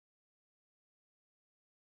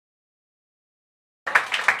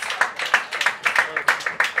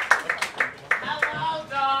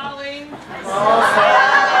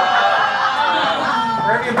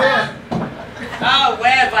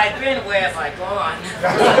I been? Where have I gone?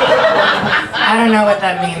 I don't know what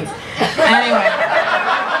that means. Anyway.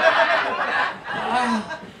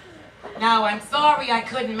 No, I'm sorry I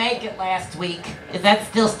couldn't make it last week. Is that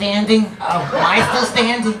still standing? Oh, am I still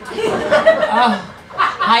standing? Oh,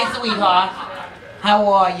 hi, sweetheart.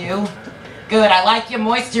 How are you? Good, I like your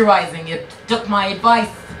moisturizing. You took my advice.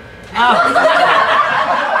 Oh.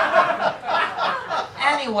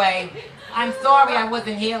 Anyway, I'm sorry I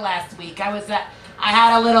wasn't here last week. I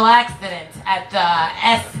had a little accident at the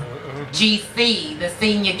SGC, the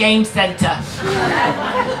Senior Game Center.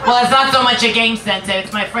 Well, it's not so much a game center,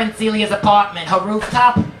 it's my friend Celia's apartment, her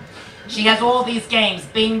rooftop. She has all these games,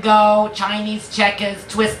 bingo, Chinese checkers,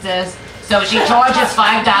 twisters. So she charges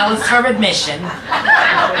 $5 for admission.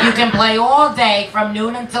 You can play all day from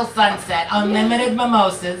noon until sunset, unlimited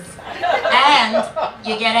mimosas, and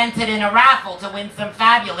you get entered in a raffle to win some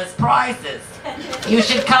fabulous prizes. You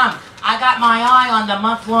should come. I got my eye on the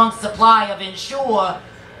month-long supply of Ensure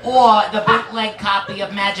or the bootleg copy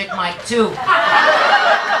of Magic Mike 2.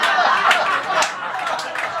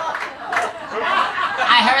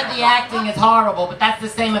 I heard the acting is horrible, but that's the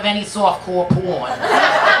same of any softcore porn.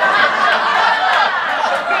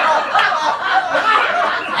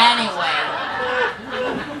 Anyway,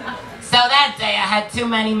 so that day I had too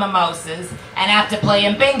many mimosas, and after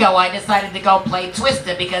playing bingo I decided to go play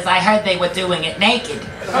Twister because I heard they were doing it naked.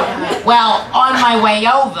 Well, on my way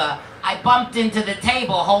over, I bumped into the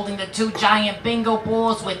table holding the 2 giant bingo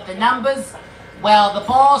balls with the numbers. Well, the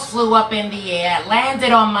balls flew up in the air,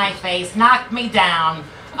 landed on my face, knocked me down.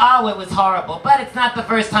 Oh, it was horrible, but it's not the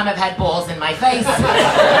first time I've had balls in my face.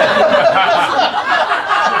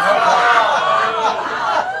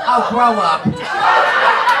 Oh, grow up.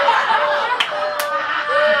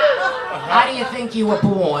 How do you think you were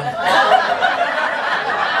born?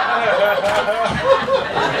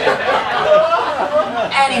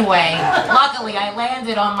 Anyway, luckily I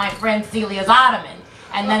landed on my friend Celia's ottoman,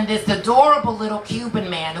 and then this adorable little Cuban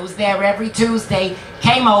man who's there every Tuesday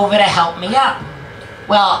came over to help me up.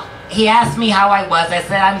 Well, he asked me how I was. I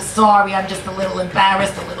said, I'm sorry, I'm just a little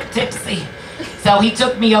embarrassed, a little tipsy. So he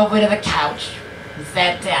took me over to the couch. He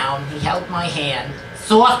sat down, he held my hand.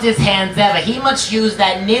 Softest hands ever. He must use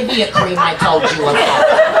that Nivea cream I told you about.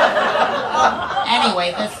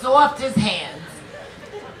 Anyway, the softest hands.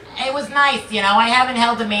 It was nice, you know. I haven't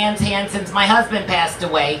held a man's hand since my husband passed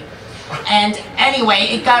away. And anyway,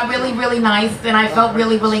 it got really, really nice, and I felt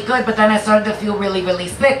really, really good, but then I started to feel really, really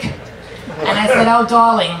sick. And I said, oh,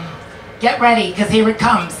 darling, get ready, because here it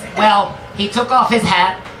comes. Well, he took off his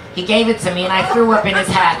hat, he gave it to me, and I threw up in his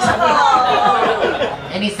hat.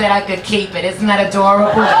 And he said I could keep it. Isn't that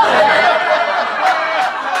adorable?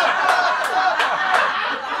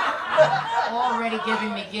 Already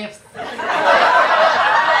giving me gifts.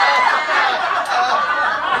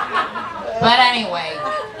 But anyway,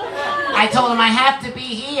 I told him I have to be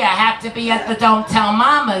here. I have to be at the Don't Tell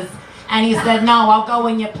Mamas. And he said, no, I'll go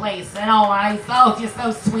in your place. And I said, oh, you're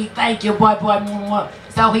so sweet. Thank you, boy, boy.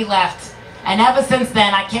 So he left. And ever since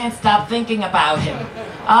then, I can't stop thinking about him.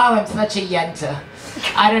 Oh, I'm such a yenta.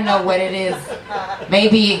 I don't know what it is.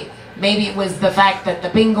 Maybe it was the fact that the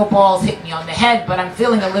bingo balls hit me on the head, but I'm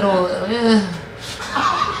feeling a little...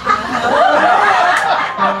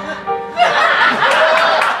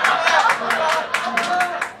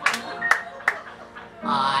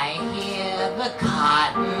 I hear the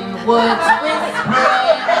cottonwoods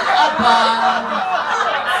whispering above.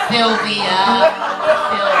 Sylvia's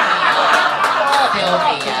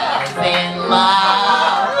in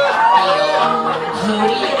love. The old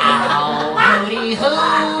hooty owl, hooty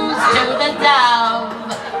hoos to the dove.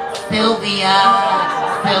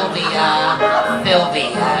 Sylvia's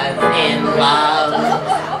in love.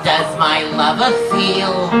 Does my lover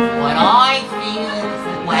feel what I feel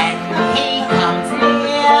when he comes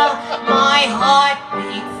near? My heart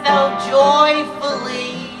beats so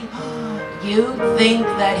joyfully. You'd think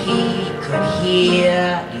that he could hear.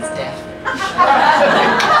 He's deaf.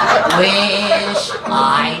 Wish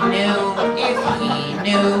I knew if he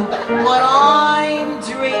knew what I'm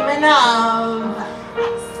dreaming of.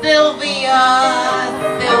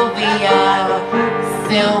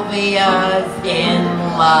 Sylvia's in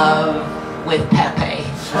love with Pepe.